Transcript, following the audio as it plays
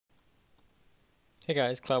Hey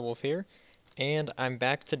guys, Cloudwolf here, and I'm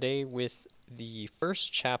back today with the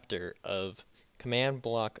first chapter of Command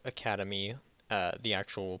Block Academy, the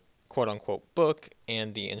actual quote-unquote book,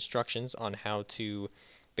 and the instructions on how to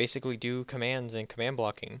basically do commands and command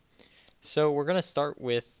blocking. So we're going to start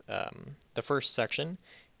with the first section,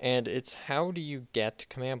 and it's how do you get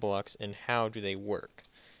command blocks and how do they work.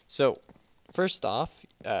 So first off,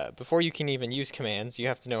 before you can even use commands, you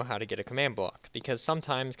have to know how to get a command block, because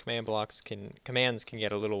sometimes commands can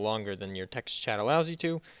get a little longer than your text chat allows you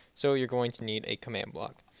to, so you're going to need a command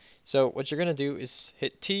block. So what you're going to do is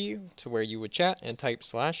hit T to where you would chat and type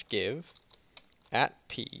 /give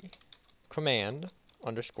 @p command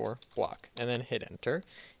underscore block, and then hit enter,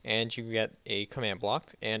 and you get a command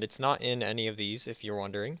block, and it's not in any of these if you're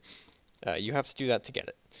wondering. You have to do that to get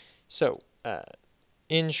it. So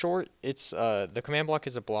in short, it's the command block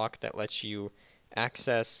is a block that lets you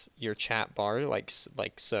access your chat bar like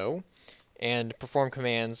so, and perform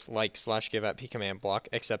commands like /give @p command block,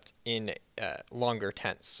 except in longer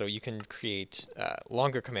tense. So you can create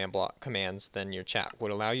longer command block commands than your chat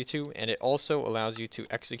would allow you to, and it also allows you to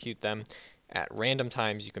execute them at random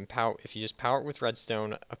times. You can if you just power it with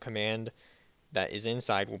redstone, a command that is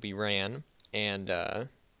inside will be ran, and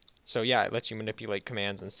so yeah, it lets you manipulate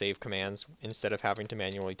commands and save commands instead of having to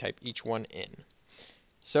manually type each one in.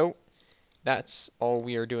 So that's all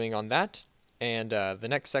we are doing on that. And the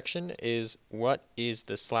next section is what is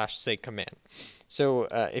the /say command. So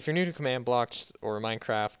if you're new to command blocks or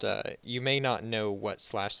Minecraft, you may not know what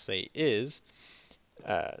 /say is.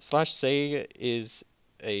 /say is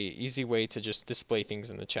a easy way to just display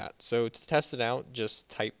things in the chat. So to test it out, just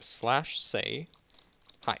type /say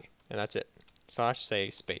hi, and that's it.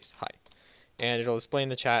 /say space hi, and it'll display in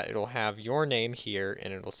the chat. It'll have your name here,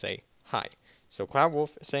 and it'll say hi. So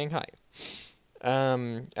Cloudwolf is saying hi.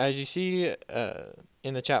 As you see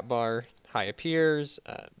in the chat bar, hi appears.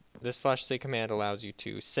 This /say command allows you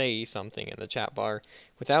to say something in the chat bar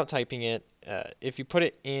without typing it. If you put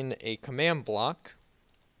it in a command block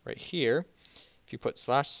right here, if you put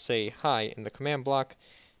 /say hi in the command block,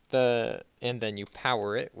 and then you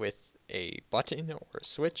power it with a button or a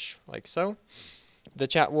switch like so, the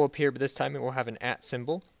chat will appear, but this time it will have an @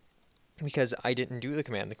 symbol because I didn't do the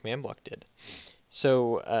command block did.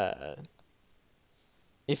 So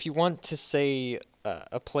if you want to say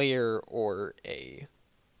a player or a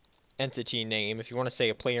entity name, if you want to say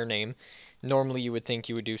a player name, normally you would think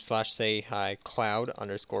you would do /say hi cloud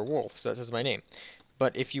underscore wolf, so that says my name.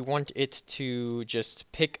 But if you want it to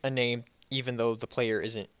just pick a name, even though the player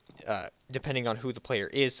isn't, depending on who the player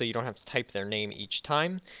is, so you don't have to type their name each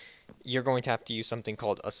time, you're going to have to use something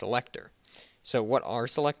called a selector. So what are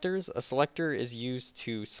selectors? A selector is used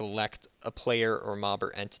to select a player or mob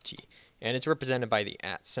or entity, and it's represented by the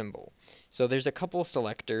 @ symbol. So there's a couple of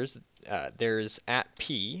selectors. There's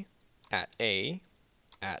 @p, @a,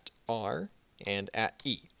 @r, and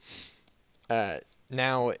 @e.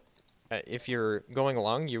 Now, if you're going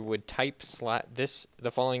along, you would type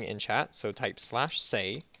the following in chat. So type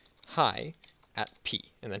 /say hi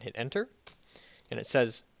 @p, and then hit enter, and it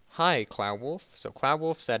says hi Cloudwolf. So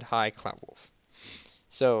Cloudwolf said hi Cloudwolf.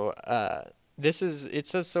 So it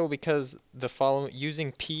says so because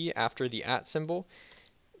using p after the @ symbol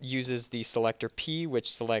uses the selector p,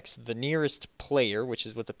 which selects the nearest player, which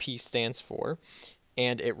is what the p stands for,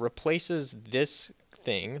 and it replaces this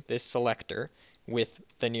selector, with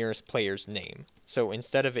the nearest player's name. So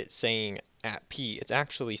instead of it saying @p, it's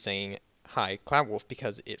actually saying hi Cloudwolf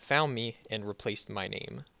because it found me and replaced my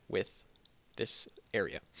name with this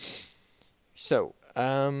area. So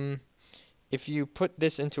if you put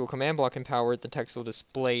this into a command block and power it, the text will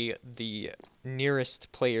display the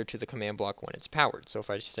nearest player to the command block when it's powered. So if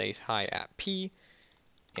I say hi @p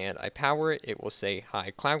and I power it, it will say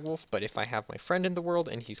hi Cloudwolf. But if I have my friend in the world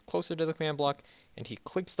and he's closer to the command block and he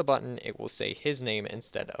clicks the button, it will say his name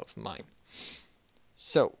instead of mine.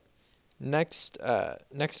 So next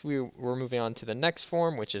we're moving on to the next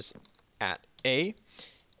form, which is @a.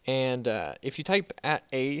 And if you type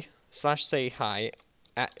 @a /say hi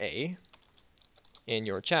 @a in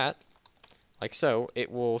your chat, like so,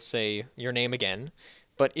 it will say your name again.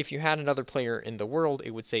 But if you had another player in the world,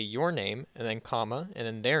 it would say your name, and then comma, and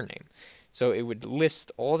then their name. So it would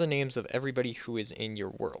list all the names of everybody who is in your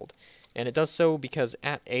world. And it does so because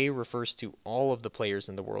 @a refers to all of the players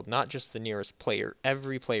in the world, not just the nearest player,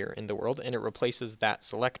 every player in the world, and it replaces that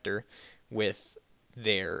selector with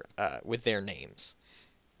their names.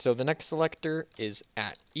 So the next selector is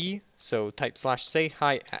 @e. So type /say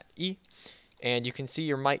hi @e, and you can see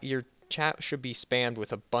your chat should be spammed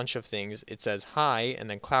with a bunch of things. It says hi and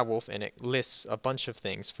then Cloud Wolf, and it lists a bunch of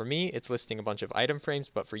things. For me, it's listing a bunch of item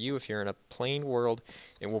frames, but for you, if you're in a plain world,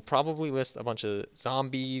 it will probably list a bunch of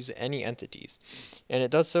zombies, any entities. And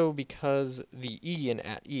it does so because the E in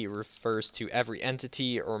 @E refers to every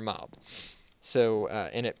entity or mob. So,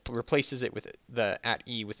 and it replaces it with the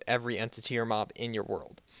 @E with every entity or mob in your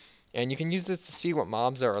world. And you can use this to see what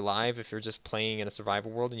mobs are alive if you're just playing in a survival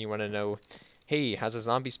world and you want to know, hey, has a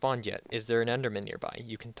zombie spawned yet? Is there an Enderman nearby?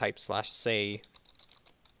 You can type /say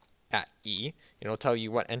 @E, and it'll tell you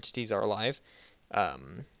what entities are alive.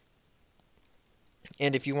 And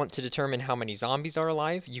if you want to determine how many zombies are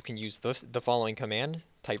alive, you can use the following command.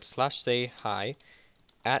 Type /say hi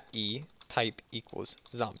 @E, type equals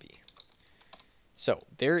zombie. So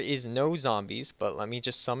there is no zombies, but let me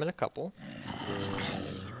just summon a couple.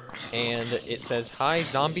 And it says hi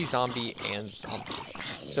zombie, zombie, and zombie.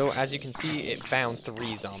 So as you can see, it found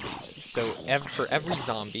 3 zombies. So for every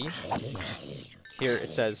zombie, here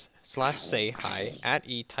it says /say hi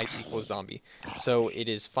 @E, type equals zombie. So it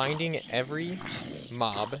is finding every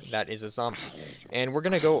mob that is a zombie. And we're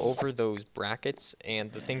gonna go over those brackets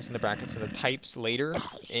and the things in the brackets and the types later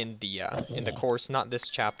in the course, not this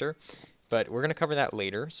chapter, but we're gonna cover that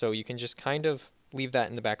later. So you can just kind of leave that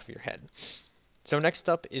in the back of your head. So next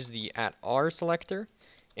up is the @R selector,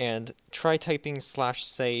 and try typing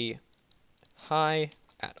 /say hi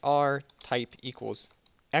 @R, type equals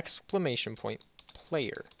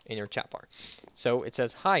 !player in your chat bar. So it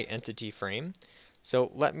says hi entity frame.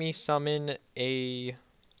 So let me summon a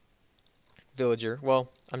villager. Well,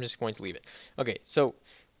 I'm just going to leave it. Okay, so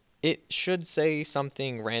it should say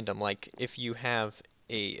something random, like if you're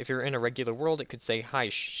in a regular world, it could say hi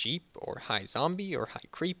sheep or hi zombie or hi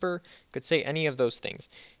creeper. It could say any of those things.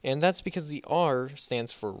 And that's because the R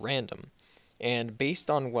stands for random. And based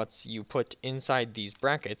on what you put inside these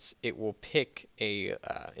brackets, it will pick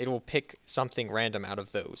something random out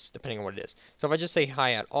of those, depending on what it is. So if I just say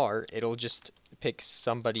hi @R, it'll just pick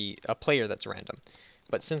a player that's random.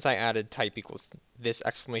 But since I added type equals this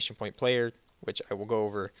 !player, which I will go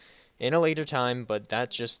over in a later time, but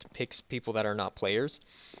that just picks people that are not players.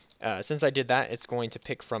 Since I did that, it's going to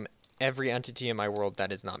pick from every entity in my world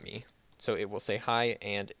that is not me. So it will say hi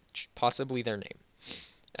and possibly their name.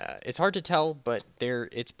 It's hard to tell, but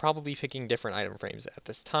it's probably picking different item frames at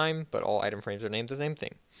this time, but all item frames are named the same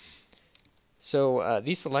thing. So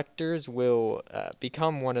these selectors will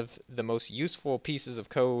become one of the most useful pieces of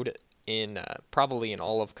code probably in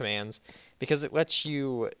all of commands, because it lets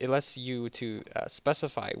you to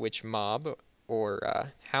specify which mob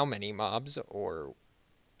or how many mobs or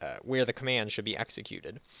where the command should be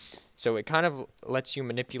executed. So it kind of lets you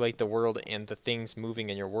manipulate the world and the things moving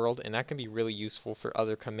in your world, and that can be really useful for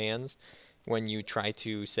other commands. When you try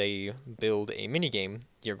to, say, build a minigame,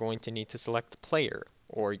 you're going to need to select the player.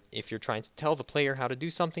 Or if you're trying to tell the player how to do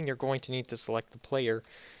something, you're going to need to select the player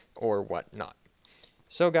or whatnot.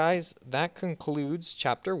 So guys, that concludes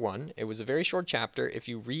chapter 1. It was a very short chapter. If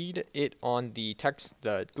you read it on the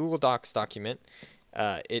Google Docs document,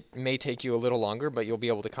 it may take you a little longer, but you'll be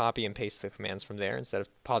able to copy and paste the commands from there instead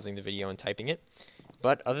of pausing the video and typing it.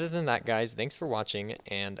 But other than that, guys, thanks for watching,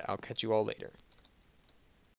 and I'll catch you all later.